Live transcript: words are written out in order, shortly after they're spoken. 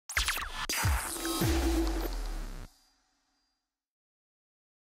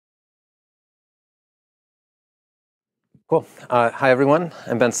Cool. Hi, everyone.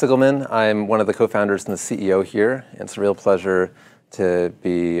 I'm Ben Sigelman. I'm one of the co-founders and the CEO here. It's a real pleasure to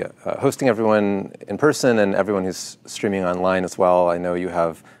be hosting everyone in person and everyone who's streaming online as well. I know you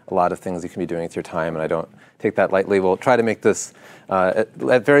have a lot of things you can be doing with your time, and I don't take that lightly. We'll try to make this at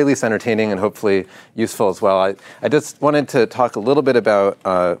very least entertaining and hopefully useful as well. I just wanted to talk a little bit about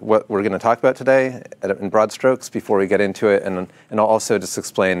what we're going to talk about today in broad strokes before we get into it, and I'll also just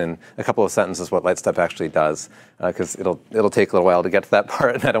explain in a couple of sentences what LightStep actually does, because it'll take a little while to get to that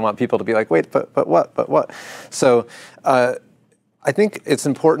part, and I don't want people to be like, wait, but what? So I think it's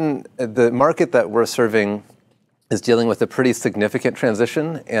important. The market that we're serving is dealing with a pretty significant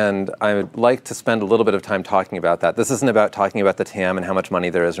transition, and I would like to spend a little bit of time talking about that. This isn't about talking about the TAM and how much money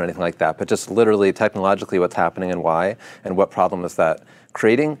there is or anything like that, but just literally technologically what's happening and why, and what problem is that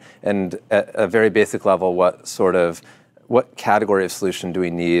creating, and at a very basic level, what category of solution do we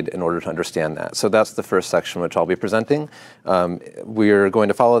need in order to understand that? So that's the first section which I'll be presenting. We're going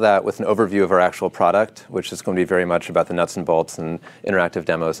to follow that with an overview of our actual product, which is going to be very much about the nuts and bolts and interactive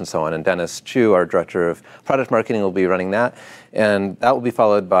demos and so on. And Dennis Chu, our director of product marketing, will be running that. And that will be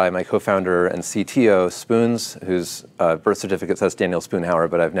followed by my co-founder and CTO, Spoons, whose birth certificate says Daniel Spoonhauer,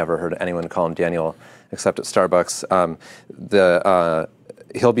 but I've never heard anyone call him Daniel except at Starbucks.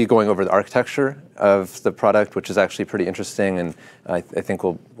 He'll be going over the architecture of the product, which is actually pretty interesting, and I think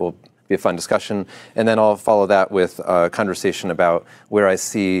will be a fun discussion. And then I'll follow that with a conversation about where I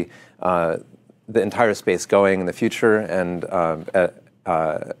see the entire space going in the future, and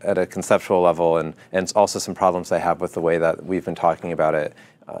at a conceptual level, and also some problems I have with the way that we've been talking about it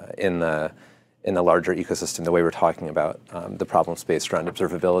in the larger ecosystem, the way we're talking about the problem space around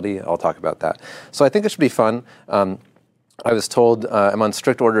observability. I'll talk about that. So I think it should be fun. I was told I'm on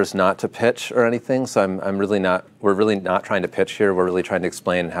strict orders not to pitch or anything, so we're really not trying to pitch here. We're really trying to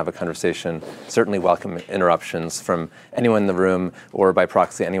explain and have a conversation. Certainly welcome interruptions from anyone in the room, or by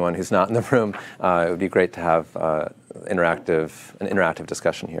proxy anyone who's not in the room. It would be great to have an interactive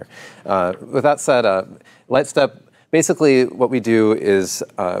discussion here. With that said, LightStep, basically what we do is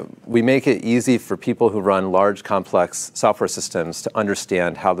we make it easy for people who run large, complex software systems to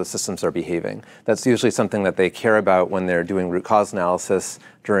understand how the systems are behaving. That's usually something that they care about when they're doing root cause analysis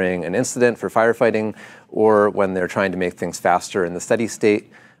during an incident for firefighting, or when they're trying to make things faster in the steady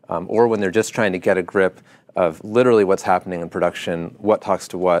state, or when they're just trying to get a grip of literally what's happening in production, what talks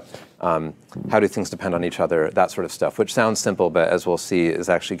to what, how do things depend on each other, that sort of stuff, which sounds simple, but as we'll see, is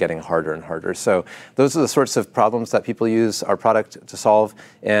actually getting harder and harder. So those are the sorts of problems that people use our product to solve.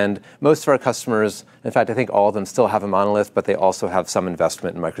 And most of our customers, in fact, I think all of them still have a monolith, but they also have some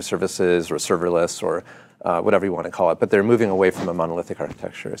investment in microservices or serverless or whatever you want to call it. But they're moving away from a monolithic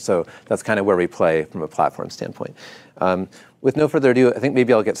architecture. So that's kind of where we play from a platform standpoint. With no further ado, I think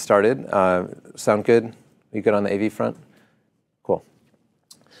maybe I'll get started. Sound good? You good on the AV front? Cool.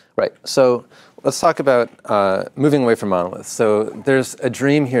 Right, so let's talk about moving away from monoliths. So there's a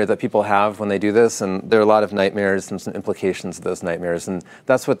dream here that people have when they do this, and there are a lot of nightmares and some implications of those nightmares, and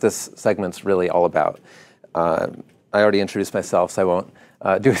that's what this segment's really all about. I already introduced myself, so I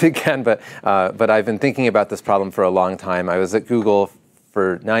won't do it again, but I've been thinking about this problem for a long time. I was at Google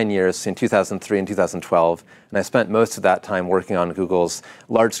for 9 years, in 2003 and 2012, and I spent most of that time working on Google's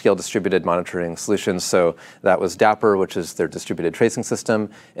large-scale distributed monitoring solutions. So that was Dapper, which is their distributed tracing system,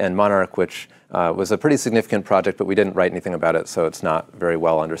 and Monarch, which was a pretty significant project, but we didn't write anything about it, so it's not very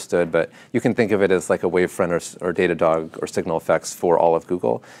well understood. But you can think of it as like a Wavefront or Datadog or Signal Effects for all of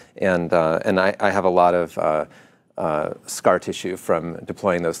Google. And I have a lot of scar tissue from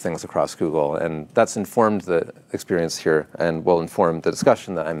deploying those things across Google, and that's informed the experience here and will inform the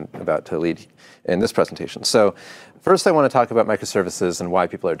discussion that I'm about to lead in this presentation. So first I want to talk about microservices and why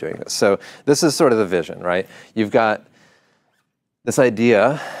people are doing this. So this is sort of the vision, right? You've got this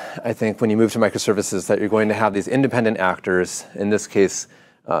idea, I think, when you move to microservices, that you're going to have these independent actors, in this case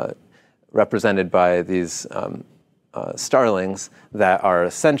represented by these starlings, that are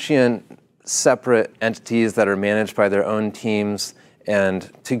sentient, separate entities that are managed by their own teams,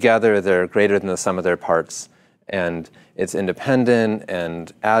 and together they're greater than the sum of their parts. And it's independent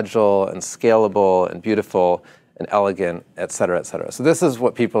and agile and scalable and beautiful and elegant, et cetera, et cetera. So this is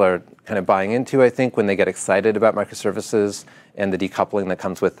what people are kind of buying into, I think, when they get excited about microservices and the decoupling that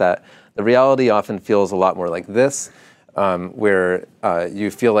comes with that. The reality often feels a lot more like this, where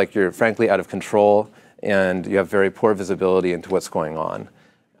you feel like you're frankly out of control and you have very poor visibility into what's going on.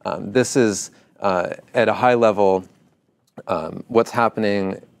 This is, at a high level, what's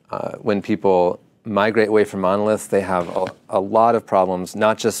happening when people migrate away from monoliths. They have a lot of problems,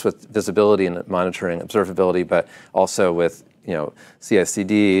 not just with visibility and monitoring, observability, but also with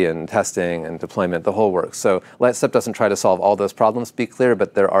CI/CD and testing and deployment, the whole works. So LightStep doesn't try to solve all those problems, to be clear,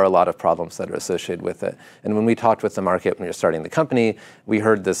 but there are a lot of problems that are associated with it. And when we talked with the market when we were starting the company, we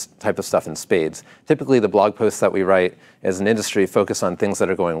heard this type of stuff in spades. Typically, the blog posts that we write as an industry focus on things that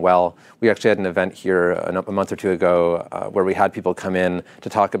are going well. We actually had an event here a month or two ago where we had people come in to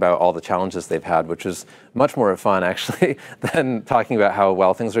talk about all the challenges they've had, which was much more fun, actually, than talking about how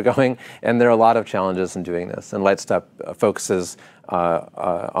well things are going. And there are a lot of challenges in doing this. And LightStep focuses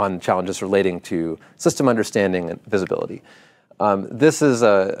on challenges relating to system understanding and visibility. This is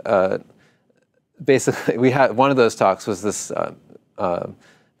basically, we had one of those talks was this,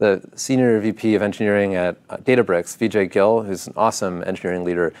 the senior VP of engineering at Databricks, Vijay Gill, who's an awesome engineering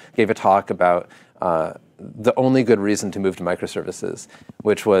leader, gave a talk about the only good reason to move to microservices,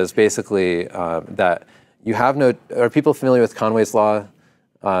 which was basically that you have no, are people familiar with Conway's Law?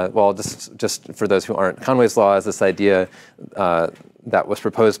 Well, just for those who aren't, Conway's Law is this idea that was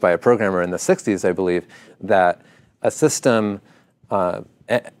proposed by a programmer in the 60s, I believe, that a system, the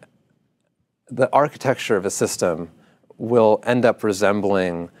architecture of a system will end up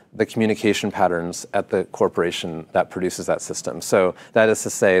resembling the communication patterns at the corporation that produces that system. So that is to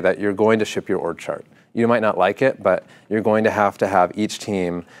say that you're going to ship your org chart. You might not like it, but you're going to have each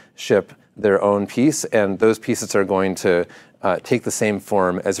team ship their own piece, and those pieces are going to take the same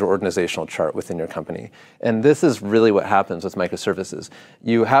form as your organizational chart within your company. And this is really what happens with microservices.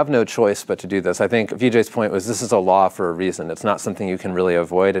 You have no choice but to do this. I think Vijay's point was this is a law for a reason. It's not something you can really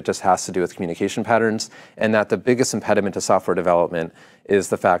avoid. It just has to do with communication patterns, and that the biggest impediment to software development is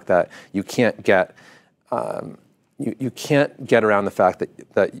the fact that you can't get you can't get around the fact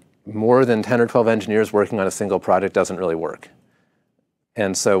that more than 10 or 12 engineers working on a single project doesn't really work.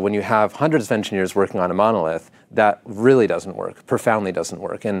 And so when you have hundreds of engineers working on a monolith, that really doesn't work, profoundly doesn't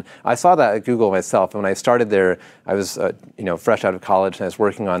work. And I saw that at Google myself. When I started there, I was fresh out of college, and I was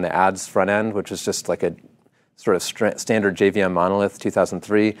working on the ads front end, which is just like a sort of standard JVM monolith,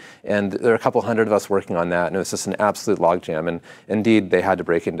 2003. And there were a couple hundred of us working on that, and it was just an absolute logjam. And indeed, they had to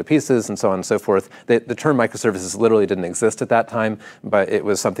break it into pieces and so on and so forth. The term microservices literally didn't exist at that time, but it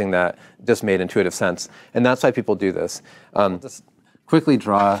was something that just made intuitive sense. And that's why people do this. Just quickly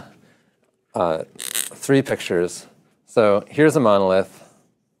draw 3 pictures. So here's a monolith.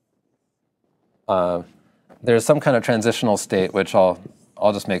 There's some kind of transitional state, which I'll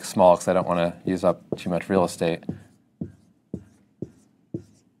just make small because I don't want to use up too much real estate.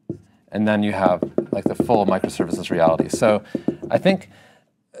 And then you have like the full microservices reality. So I think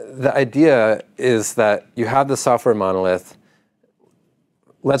the idea is that you have the software monolith.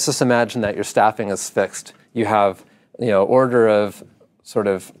 Let's just imagine that your staffing is fixed. You have order of sort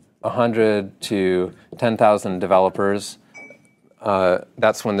of 100 to 10,000 developers.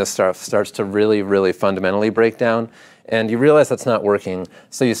 That's when this starts to really, really fundamentally break down. And you realize that's not working.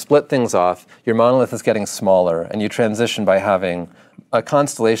 So you split things off. Your monolith is getting smaller, and you transition by having a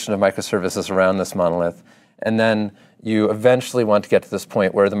constellation of microservices around this monolith. And then you eventually want to get to this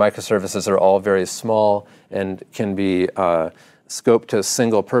point where the microservices are all very small and can be scoped to a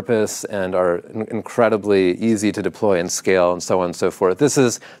single purpose and are incredibly easy to deploy and scale and so on and so forth. This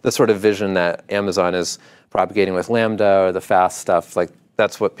is the sort of vision that Amazon is propagating with Lambda or the fast stuff. Like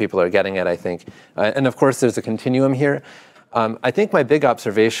that's what people are getting at, I think. And of course, there's a continuum here. I think my big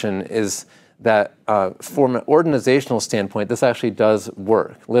observation is that from an organizational standpoint, this actually does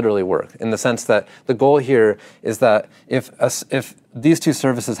work, literally work, in the sense that the goal here is that if these two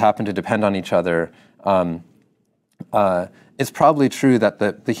services happen to depend on each other, it's probably true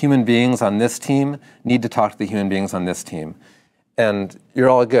that the human beings on this team need to talk to the human beings on this team. And you're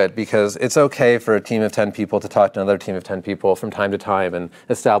all good, because it's okay for a team of 10 people to talk to another team of 10 people from time to time and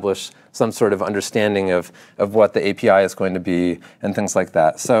establish some sort of understanding of what the API is going to be and things like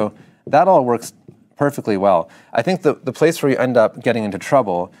that. So that all works perfectly well. I think the place where you end up getting into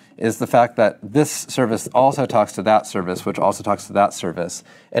trouble is the fact that this service also talks to that service, which also talks to that service.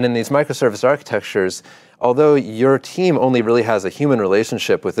 And in these microservice architectures, although your team only really has a human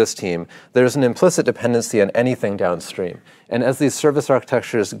relationship with this team, there's an implicit dependency on anything downstream. And as these service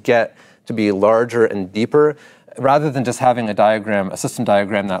architectures get to be larger and deeper, rather than just having a diagram, a system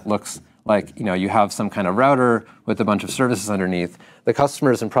diagram that looks like you have some kind of router with a bunch of services underneath, the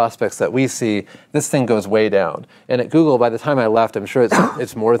customers and prospects that we see, this thing goes way down. And at Google, by the time I left, I'm sure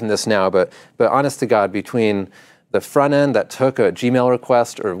it's more than this now, but honest to God, between the front end that took a Gmail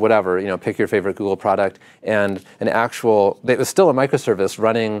request or whatever, pick your favorite Google product, and an actual, it was still a microservice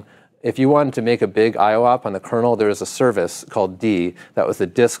running. If you wanted to make a big IOOP on the kernel, there was a service called D that was the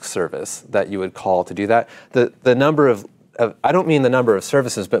disk service that you would call to do that. The number of I don't mean the number of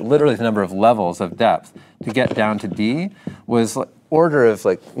services, but literally the number of levels of depth to get down to D was like order of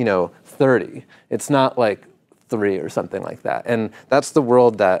 30. It's not like 3 or something like that. And that's the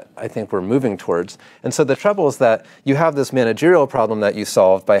world that I think we're moving towards. And so the trouble is that you have this managerial problem that you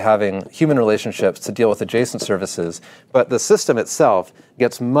solve by having human relationships to deal with adjacent services, but the system itself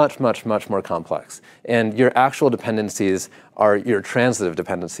gets much, much, much more complex. And your actual dependencies are your transitive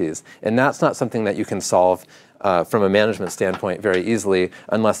dependencies. And that's not something that you can solve from a management standpoint very easily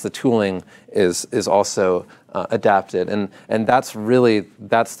unless the tooling is also adapted. And that's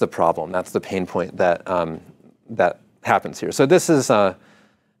the problem. That's the pain point that happens here. So this is, we're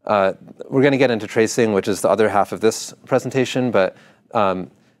going to get into tracing, which is the other half of this presentation, but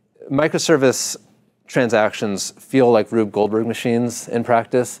microservice transactions feel like Rube Goldberg machines in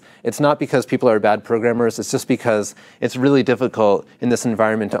practice. It's not because people are bad programmers, it's just because it's really difficult in this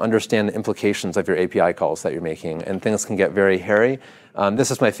environment to understand the implications of your API calls that you're making, and things can get very hairy. This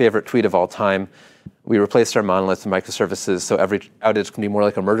is my favorite tweet of all time. We replaced our monoliths with microservices so every outage can be more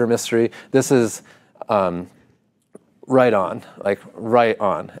like a murder mystery. This is right on, right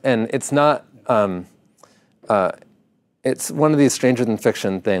on. And it's not, it's one of these stranger than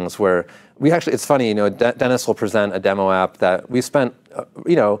fiction things where it's funny, Dennis will present a demo app that we spent,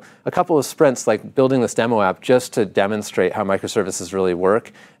 a couple of sprints building this demo app just to demonstrate how microservices really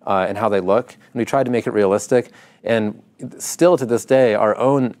work and how they look. And we tried to make it realistic. And still to this day, our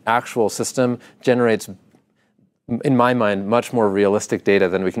own actual system generates, in my mind, much more realistic data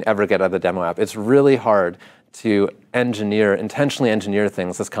than we can ever get out of the demo app. It's really hard to intentionally engineer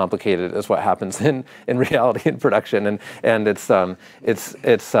things as complicated as what happens in reality in production. And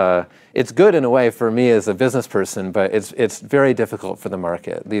it's good in a way for me as a business person, but it's very difficult for the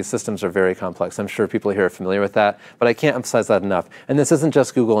market. These systems are very complex. I'm sure people here are familiar with that, but I can't emphasize that enough. And this isn't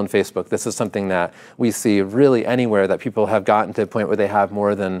just Google and Facebook. This is something that we see really anywhere that people have gotten to a point where they have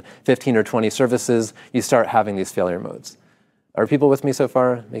more than 15 or 20 services. You start having these failure modes. Are people with me so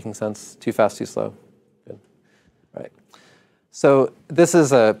far? Making sense? Too fast, too slow? Right. So this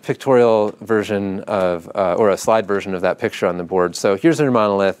is a pictorial version of, or a slide version of that picture on the board. So here's your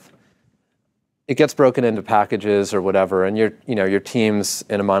monolith. It gets broken into packages or whatever, and your teams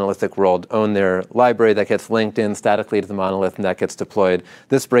in a monolithic world own their library that gets linked in statically to the monolith, and that gets deployed.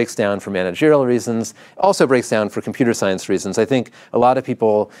 This breaks down for managerial reasons, also breaks down for computer science reasons. I think a lot of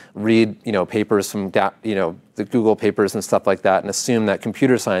people read papers from the Google papers and stuff like that and assume that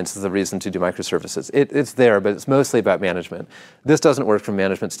computer science is the reason to do microservices. It's there, but it's mostly about management. This doesn't work from a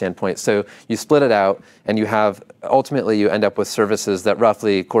management standpoint. So you split it out, and ultimately you end up with services that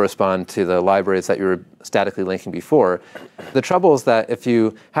roughly correspond to the libraries that you were statically linking before. The trouble is that if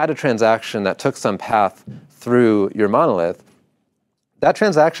you had a transaction that took some path through your monolith, that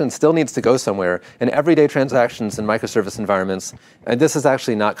transaction still needs to go somewhere. And everyday transactions in microservice environments, and this is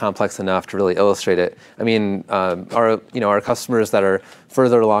actually not complex enough to really illustrate it. I mean, our customers that are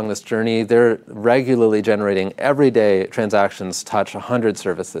further along this journey, they're regularly generating everyday transactions touch 100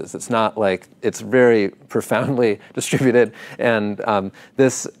 services. It's not like it's very profoundly distributed. And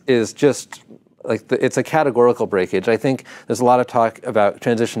this is just it's a categorical breakage. I think there's a lot of talk about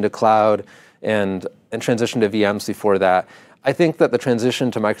transition to cloud and transition to VMs before that. I think that the transition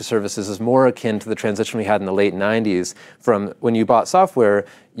to microservices is more akin to the transition we had in the late 90s from when you bought software,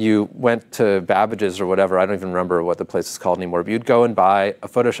 you went to Babbage's or whatever, I don't even remember what the place is called anymore, but you'd go and buy a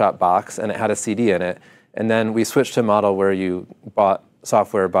Photoshop box and it had a CD in it. And then we switched to a model where you bought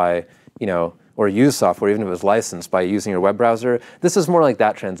software by, or used software, even if it was licensed, by using your web browser. This is more like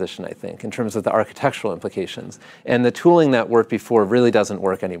that transition, I think, in terms of the architectural implications. And the tooling that worked before really doesn't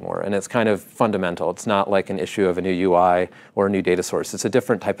work anymore, and it's kind of fundamental. It's not like an issue of a new UI or a new data source. It's a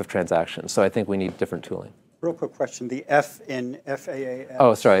different type of transaction, so I think we need different tooling. Real quick question, the F in FAAS.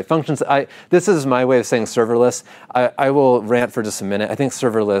 Oh, sorry, functions. This is my way of saying serverless. I will rant for just a minute. I think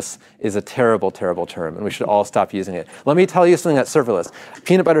serverless is a terrible, terrible term, and we should all stop using it. Let me tell you something that's serverless.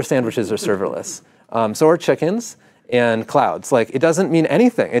 Peanut butter sandwiches are serverless. So are chickens and clouds. It doesn't mean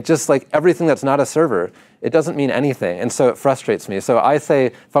anything. It's just everything that's not a server, it doesn't mean anything. And so it frustrates me. So I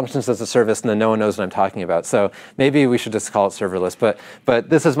say functions as a service, and then no one knows what I'm talking about. So maybe we should just call it serverless. But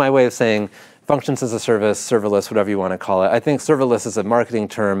this is my way of saying functions as a service, serverless, whatever you want to call it. I think serverless as a marketing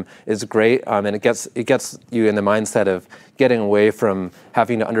term is great, and it gets you in the mindset of getting away from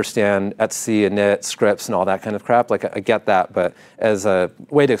having to understand etc, init, scripts, and all that kind of crap. I get that, but as a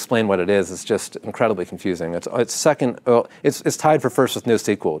way to explain what it is, it's just incredibly confusing. It's second. Well, it's tied for first with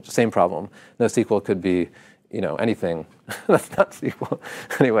NoSQL. Same problem. NoSQL could be, anything. That's not SQL.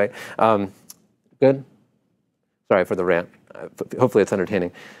 Anyway, good. Sorry for the rant. Hopefully it's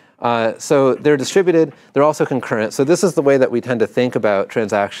entertaining. So they're distributed. They're also concurrent. So this is the way that we tend to think about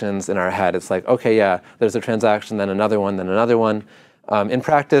transactions in our head. It's like, OK, yeah, there's a transaction, then another one, then another one. In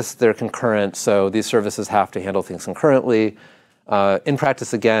practice, they're concurrent. So these services have to handle things concurrently. In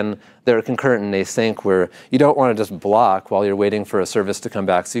practice, again, they're concurrent and async, where you don't want to just block while you're waiting for a service to come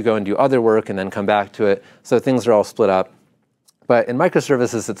back. So you go and do other work and then come back to it. So things are all split up. But in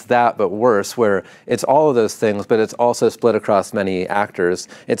microservices, it's that, but worse, where it's all of those things, but it's also split across many actors.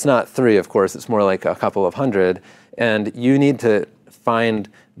 It's not 3, of course. It's more like a couple of hundred. And you need to find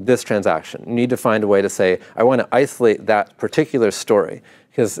this transaction. You need to find a way to say, I want to isolate that particular story.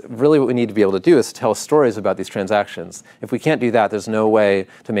 Because really what we need to be able to do is tell stories about these transactions. If we can't do that, there's no way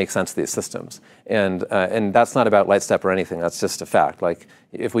to make sense of these systems. And that's not about LightStep or anything. That's just a fact. Like,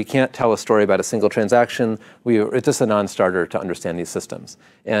 if we can't tell a story about a single transaction, it's just a non-starter to understand these systems.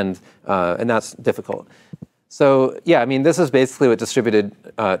 And that's difficult. So yeah, I mean, this is basically what distributed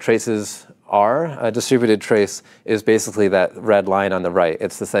traces are. A distributed trace is basically that red line on the right.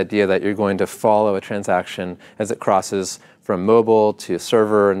 It's this idea that you're going to follow a transaction as it crosses from mobile to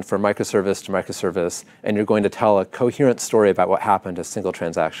server and from microservice to microservice, and you're going to tell a coherent story about what happened to a single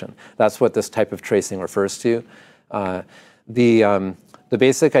transaction. That's what this type of tracing refers to. The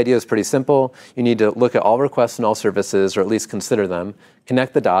basic idea is pretty simple. You need to look at all requests and all services, or at least consider them.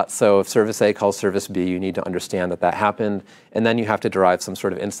 Connect the dots. So if service A calls service B, you need to understand that that happened, and then you have to derive some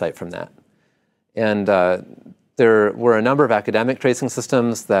sort of insight from that. And there were a number of academic tracing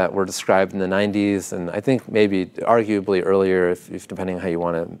systems that were described in the 90s, and I think maybe arguably earlier, if depending on how you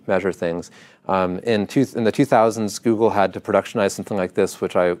want to measure things. In the 2000s, Google had to productionize something like this,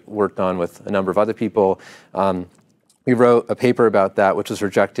 which I worked on with a number of other people. We wrote a paper about that, which was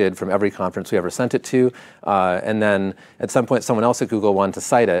rejected from every conference we ever sent it to. And then at some point, someone else at Google wanted to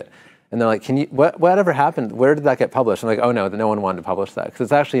cite it. And they're like, whatever happened? Where did that get published? I'm like, oh no, no one wanted to publish that. Because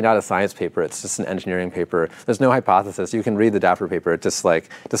it's actually not a science paper. It's just an engineering paper. There's no hypothesis. You can read the Dapper paper. It just like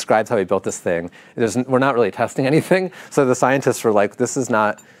describes how we built this thing. We're not really testing anything. So the scientists were like, this is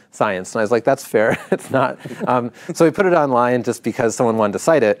not science. And I was like, that's fair. It's not. So we put it online just because someone wanted to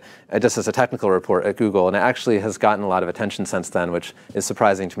cite it, just as a technical report at Google. And it actually has gotten a lot of attention since then, which is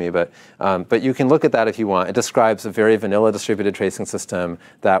surprising to me. But you can look at that if you want. It describes a very vanilla distributed tracing system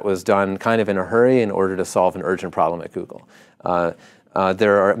that was done kind of in a hurry in order to solve an urgent problem at Google.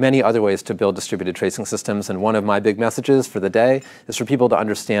 There are many other ways to build distributed tracing systems, and one of my big messages for the day is for people to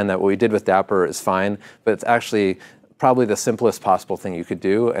understand that what we did with Dapper is fine, but it's actually probably the simplest possible thing you could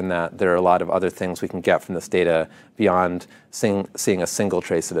do, and that there are a lot of other things we can get from this data beyond seeing a single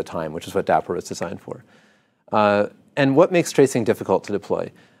trace at a time, which is what Dapper was designed for. And what makes tracing difficult to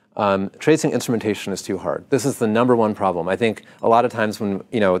deploy? Tracing instrumentation is too hard. This is the #1 problem. I think a lot of times when,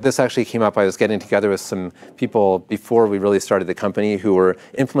 this actually came up, I was getting together with some people before we really started the company who were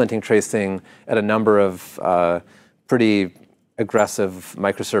implementing tracing at a number of pretty aggressive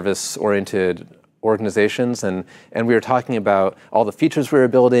microservice-oriented organizations, and we were talking about all the features we were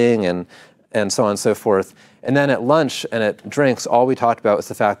building and so on and so forth. And then at lunch and at drinks, all we talked about was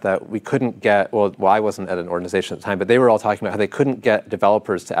the fact that we couldn't get, well, I wasn't at an organization at the time, but they were all talking about how they couldn't get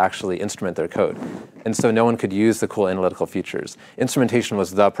developers to actually instrument their code. And so no one could use the cool analytical features. Instrumentation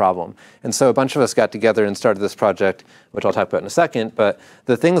was the problem. And so a bunch of us got together and started this project, which I'll talk about in a second. But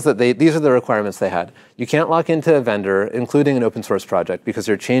the things that these are the requirements they had. You can't lock into a vendor, including an open source project, because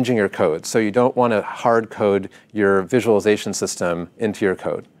you're changing your code. So you don't want to hard code your visualization system into your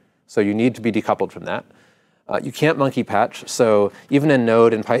code. So you need to be decoupled from that. You can't monkey patch. So even in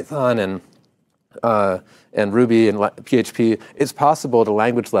Node and Python and Ruby and PHP, it's possible at a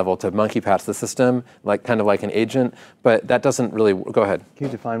language level to monkey patch the system, kind of like an agent, but that doesn't really, go ahead. Can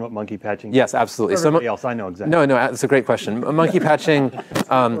you define what monkey patching is? Yes, absolutely. For everybody else, I know exactly. No, it's a great question. Monkey patching,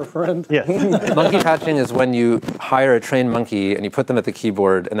 yes. Monkey patching is when you hire a trained monkey and you put them at the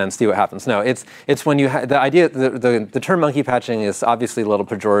keyboard and then see what happens. No, it's when you, the term monkey patching is obviously a little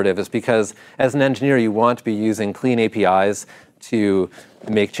pejorative. It's because as an engineer, you want to be using clean APIs to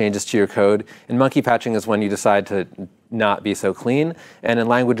make changes to your code. And monkey patching is when you decide to not be so clean. And in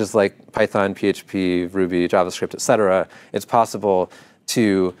languages like Python, PHP, Ruby, JavaScript, et cetera, it's possible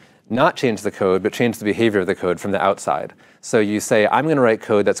to not change the code, but change the behavior of the code from the outside. So you say, I'm going to write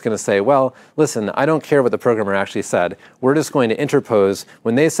code that's going to say, well, listen, I don't care what the programmer actually said. We're just going to interpose.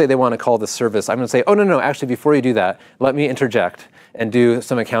 When they say they want to call this service, I'm going to say, oh, no, actually, before you do that, let me interject and do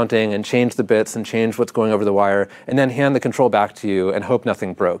some accounting and change the bits and change what's going over the wire, and then hand the control back to you and hope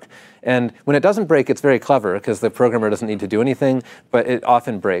nothing broke. And when it doesn't break, it's very clever because the programmer doesn't need to do anything, but it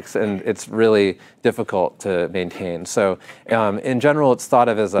often breaks, and it's really difficult to maintain. So in general, it's thought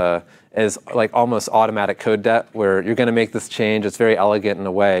of as is like almost automatic code debt, where you're going to make this change. It's very elegant in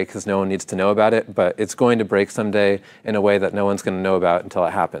a way because no one needs to know about it, but it's going to break someday in a way that no one's going to know about until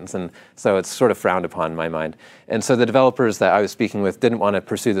it happens. And so it's sort of frowned upon in my mind. And so the developers that I was speaking with didn't want to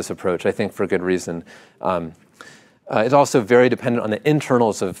pursue this approach, I think for good reason. It's also very dependent on the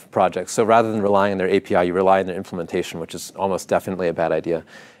internals of projects. So rather than relying on their API, you rely on their implementation, which is almost definitely a bad idea.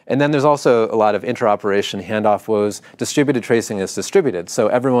 And then there's also a lot of interoperation, handoff woes. Distributed tracing is distributed. So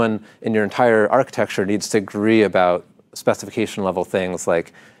everyone in your entire architecture needs to agree about specification level things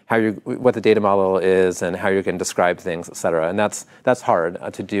like what the data model is and how you're going to describe things, et cetera. And that's hard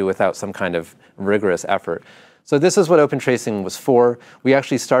to do without some kind of rigorous effort. So this is what open tracing was for. We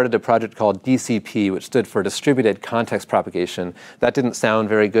actually started a project called DCP, which stood for Distributed Context Propagation. That didn't sound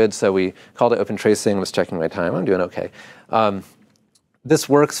very good, so we called it open tracing. I was checking my time. I'm doing OK. This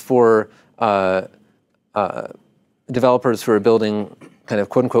works for developers who are building kind of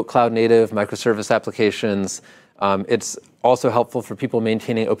quote-unquote cloud-native microservice applications. It's also helpful for people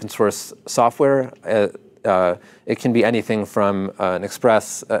maintaining open source software. It can be anything from an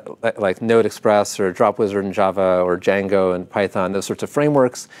Express, like Node Express or Drop Wizard in Java or Django and Python, those sorts of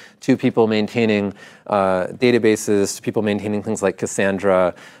frameworks, to people maintaining databases, to people maintaining things like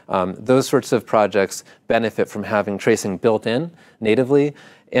Cassandra. Those sorts of projects benefit from having tracing built in natively.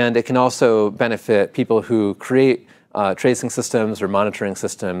 And it can also benefit people who create tracing systems or monitoring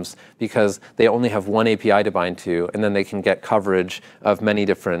systems because they only have one API to bind to, and then they can get coverage of many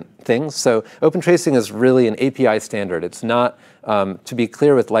different things. So open tracing is really an API standard. It's not, to be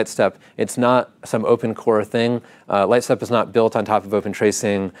clear with LightStep, it's not some open core thing. LightStep is not built on top of open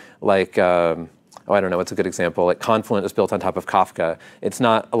tracing like, I don't know, what's a good example? Like Confluent is built on top of Kafka. It's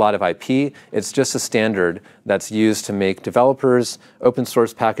not a lot of IP. It's just a standard that's used to make developers, open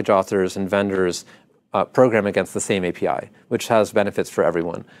source package authors, and vendors program against the same API, which has benefits for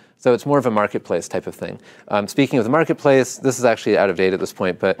everyone. So it's more of a marketplace type of thing. Speaking of the marketplace, this is actually out of date at this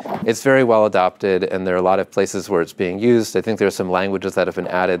point, but it's very well adopted, and there are a lot of places where it's being used. I think there are some languages that have been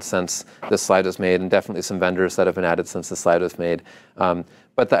added since this slide was made, and definitely some vendors that have been added since the slide was made.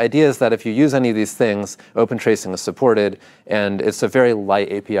 But the idea is that if you use any of these things, open tracing is supported, and it's a very light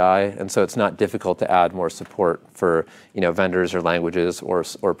API, and so it's not difficult to add more support for vendors or languages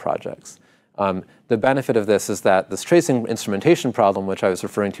or projects. The benefit of this is that this tracing instrumentation problem, which I was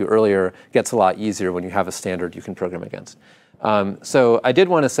referring to earlier, gets a lot easier when you have a standard you can program against. So I did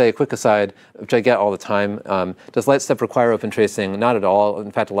want to say a quick aside, which I get all the time. Does LightStep require open tracing? Not at all.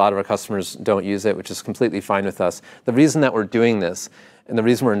 In fact, a lot of our customers don't use it, which is completely fine with us. The reason that we're doing this and the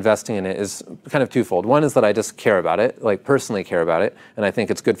reason we're investing in it is kind of twofold. One is that I just care about it, like personally care about it, and I think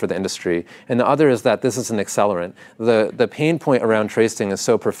it's good for the industry. And the other is that this is an accelerant. The pain point around tracing is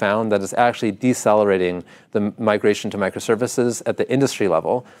so profound that it's actually decelerating the migration to microservices at the industry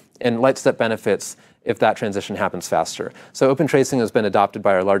level, and LightStep benefits if that transition happens faster. So open tracing has been adopted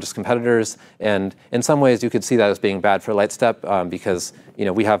by our largest competitors, and in some ways you could see that as being bad for LightStep because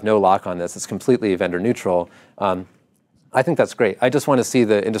we have no lock on this. It's completely vendor neutral. I think that's great. I just want to see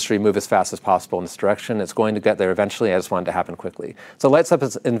the industry move as fast as possible in this direction. It's going to get there eventually. I just want it to happen quickly. So LightStep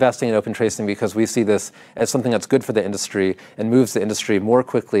is investing in open tracing because we see this as something that's good for the industry and moves the industry more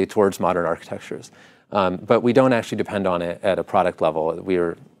quickly towards modern architectures. But we don't actually depend on it at a product level.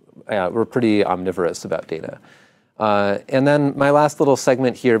 We're pretty omnivorous about data. And then my last little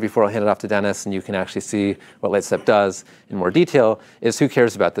segment here before I'll hand it off to Dennis, and you can actually see what LightStep does in more detail, is who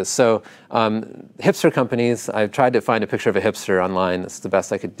cares about this. So hipster companies, I've tried to find a picture of a hipster online. That's the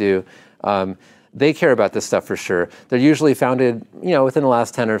best I could do. They care about this stuff for sure. They're usually founded within the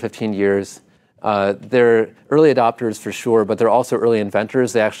last 10 or 15 years. They're early adopters for sure, but they're also early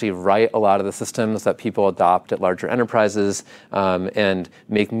inventors. They actually write a lot of the systems that people adopt at larger enterprises and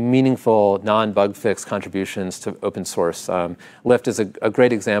make meaningful non-bug fix contributions to open source. Lyft is a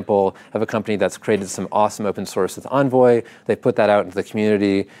great example of a company that's created some awesome open source with Envoy. They put that out into the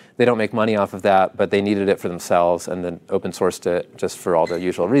community. They don't make money off of that, but they needed it for themselves and then open sourced it just for all the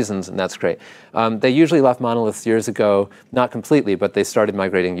usual reasons, and that's great. They usually left Monoliths years ago, not completely, but they started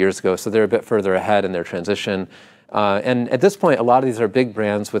migrating years ago, so they're a bit further ahead in their transition. And at this point, a lot of these are big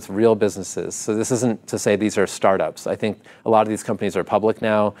brands with real businesses. So this isn't to say these are startups. I think a lot of these companies are public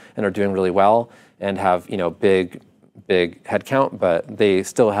now and are doing really well and have big headcount, but they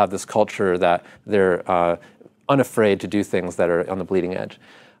still have this culture that they're unafraid to do things that are on the bleeding edge.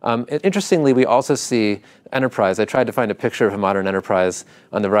 Interestingly, we also see enterprise. I tried to find a picture of a modern enterprise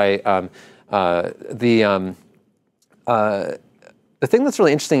on the right. the thing that's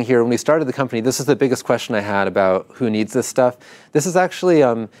really interesting here, when we started the company, this is the biggest question I had about who needs this stuff. This is actually,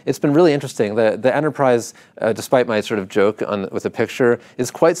 it's been really interesting. The enterprise, despite my sort of joke with the picture, is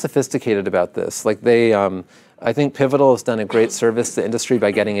quite sophisticated about this. Like I think Pivotal has done a great service to the industry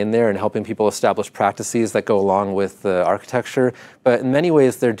by getting in there and helping people establish practices that go along with the architecture. But in many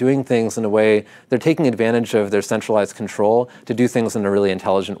ways, they're doing things in a way, they're taking advantage of their centralized control to do things in a really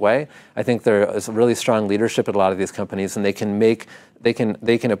intelligent way. I think there is really strong leadership at a lot of these companies, and they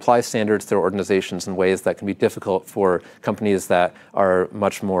can apply standards to their organizations in ways that can be difficult for companies that are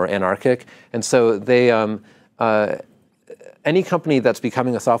much more anarchic. And so they, any company that's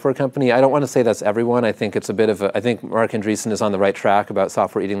becoming a software company, I don't want to say that's everyone. I think it's a bit of a, I think Mark Andreessen is on the right track about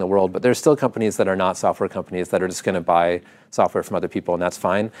software eating the world, but there's still companies that are not software companies that are just going to buy software from other people, and that's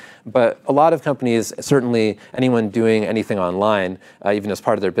fine. But a lot of companies, certainly anyone doing anything online, even as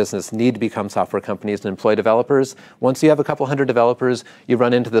part of their business, need to become software companies and employ developers. Once you have a couple hundred developers, you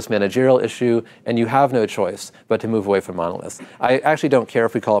run into this managerial issue, and you have no choice but to move away from monoliths. I actually don't care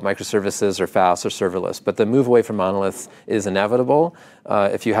if we call it microservices or fast or serverless, but the move away from monoliths is inevitable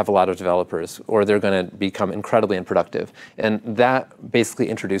if you have a lot of developers, or they're going to become incredibly unproductive. And that basically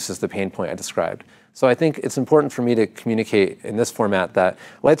introduces the pain point I described. So I think it's important for me to communicate in this format that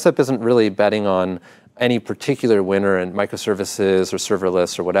LightStep isn't really betting on any particular winner in microservices or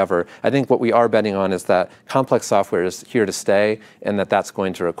serverless or whatever. I think what we are betting on is that complex software is here to stay, and that that's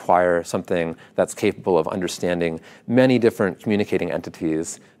going to require something that's capable of understanding many different communicating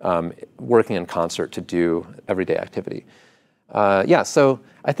entities working in concert to do everyday activity. Yeah, so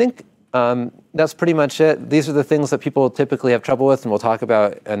I think that's pretty much it. These are the things that people typically have trouble with, and we'll talk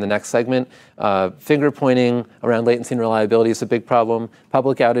about in the next segment. Finger pointing around latency and reliability is a big problem.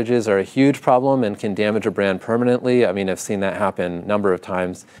 Public outages are a huge problem and can damage a brand permanently. I mean, I've seen that happen a number of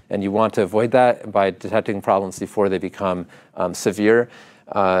times, and you want to avoid that by detecting problems before they become severe.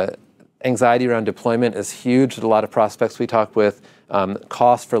 Anxiety around deployment is huge at a lot of prospects we talk with.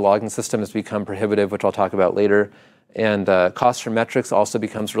 Cost for logging system has become prohibitive, which I'll talk about later. And cost for metrics also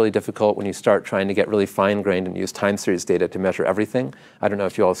becomes really difficult when you start trying to get really fine-grained and use time series data to measure everything. I don't know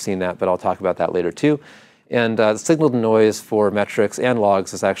if you all have seen that, but I'll talk about that later too. And the signal to noise for metrics and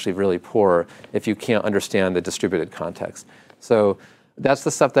logs is actually really poor if you can't understand the distributed context. So that's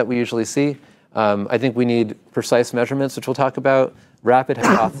the stuff that we usually see. I think we need precise measurements, which we'll talk about, rapid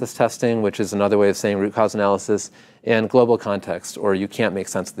hypothesis testing, which is another way of saying root cause analysis, and global context, or you can't make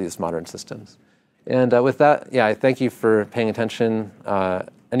sense of these modern systems. And with that, yeah, I thank you for paying attention.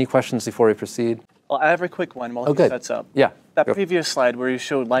 Any questions before we proceed? Well, I have a quick one while he sets up. Yeah. That previous slide where you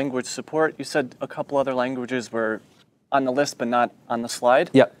showed language support, you said a couple other languages were on the list but not on the slide.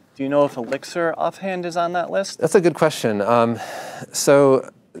 Yeah. Do you know if Elixir offhand is on that list? That's a good question. So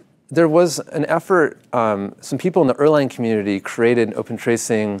there was an effort, some people in the Erlang community created an open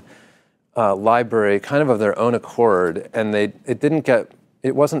tracing library kind of their own accord, and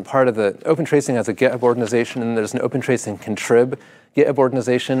it wasn't part of the, open tracing as a GitHub organization, and there's an open tracing contrib GitHub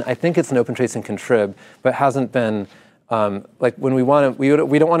organization. I think it's an open tracing contrib, but hasn't been, like when we want to,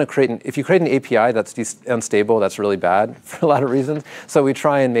 we don't want to create, if you create an API that's unstable, that's really bad for a lot of reasons. So we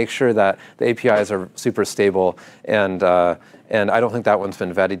try and make sure that the APIs are super stable, and I don't think that one's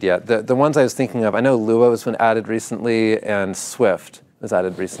been vetted yet. The ones I was thinking of, I know Lua has been added recently, and Swift was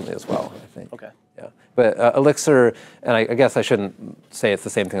added recently as well, I think. Okay. Yeah. But Elixir, and I guess I shouldn't say it's the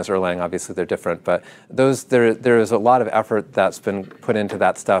same thing as Erlang, obviously they're different, but there is a lot of effort that's been put into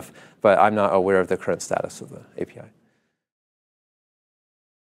that stuff, but I'm not aware of the current status of the API.